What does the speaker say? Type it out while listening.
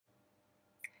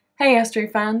Hey Astro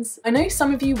fans! I know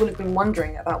some of you will have been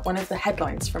wondering about one of the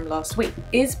headlines from last week.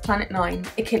 Is Planet 9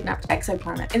 a kidnapped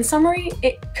exoplanet? In summary,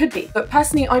 it could be, but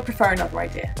personally I prefer another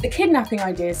idea. The kidnapping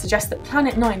idea suggests that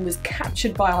Planet 9 was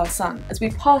captured by our Sun as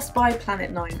we passed by Planet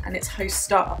 9 and its host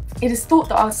star. It is thought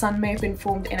that our Sun may have been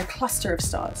formed in a cluster of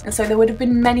stars, and so there would have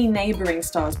been many neighbouring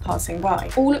stars passing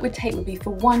by. All it would take would be for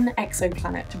one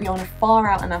exoplanet to be on a far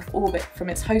out enough orbit from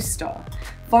its host star,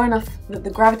 far enough that the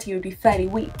gravity would be fairly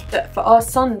weak, that for our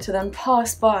Sun to then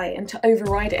pass by and to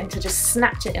override it and to just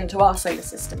snatch it into our solar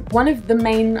system. One of the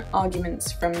main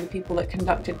arguments from the people that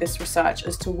conducted this research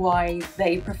as to why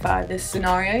they prefer this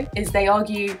scenario is they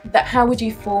argue that how would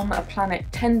you form a planet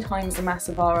 10 times the mass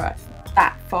of our Earth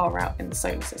that far out in the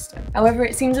solar system? However,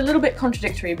 it seems a little bit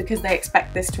contradictory because they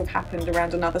expect this to have happened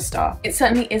around another star. It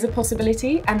certainly is a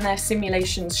possibility, and their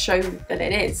simulations show that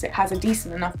it is. It has a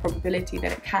decent enough probability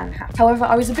that it can happen. However,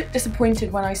 I was a bit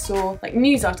disappointed when I saw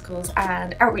news articles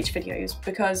and outreach videos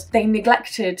because they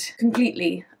neglected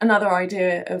completely another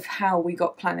idea of how we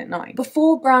got Planet 9.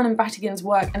 Before Brown and Battigan's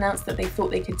work announced that they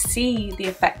thought they could see the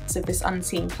effects of this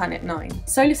unseen Planet 9,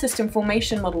 solar system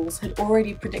formation models had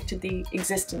already predicted the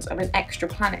existence of an extra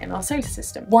planet in our solar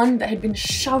system, one that had been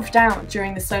shoved out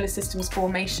during the solar system's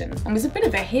formation and was a bit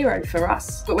of a hero for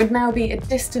us, but would now be a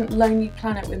distant, lonely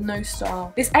planet with no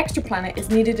star. This extra planet is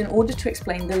needed in order to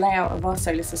explain the layout of our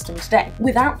solar system today.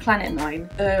 Without Planet 9,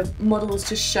 the models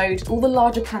just showed all the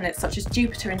larger planets such as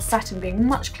Jupiter and Saturn being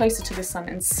much closer to the Sun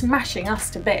and smashing us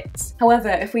to bits. However,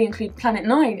 if we include Planet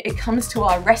 9, it comes to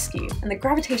our rescue, and the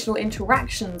gravitational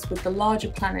interactions with the larger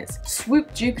planets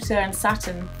swoop Jupiter and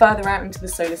Saturn further out into the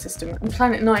solar system, and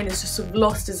Planet 9 is just sort of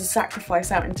lost as a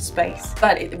sacrifice out into space,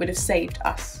 but it would have saved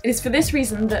us. It is for this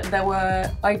reason that there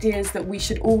were ideas that we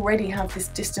should already have this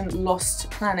distant lost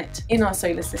planet in our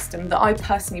solar system that I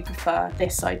personally prefer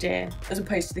this idea as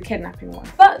opposed to the kidnapping one.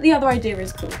 But the other idea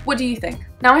is cool. What do you think?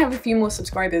 Now I have a few more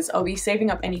subscribers, I'll be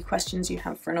saving up any questions you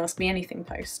have for an Ask Me Anything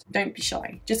post. Don't be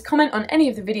shy. Just comment on any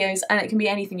of the videos and it can be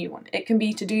anything you want. It can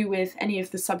be to do with any of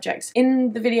the subjects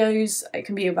in the videos, it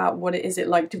can be about what is it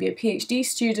like to be a PhD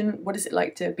student, what is it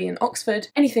like to be in Oxford,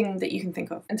 anything that you can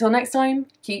think of. Until next time,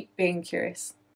 keep being curious.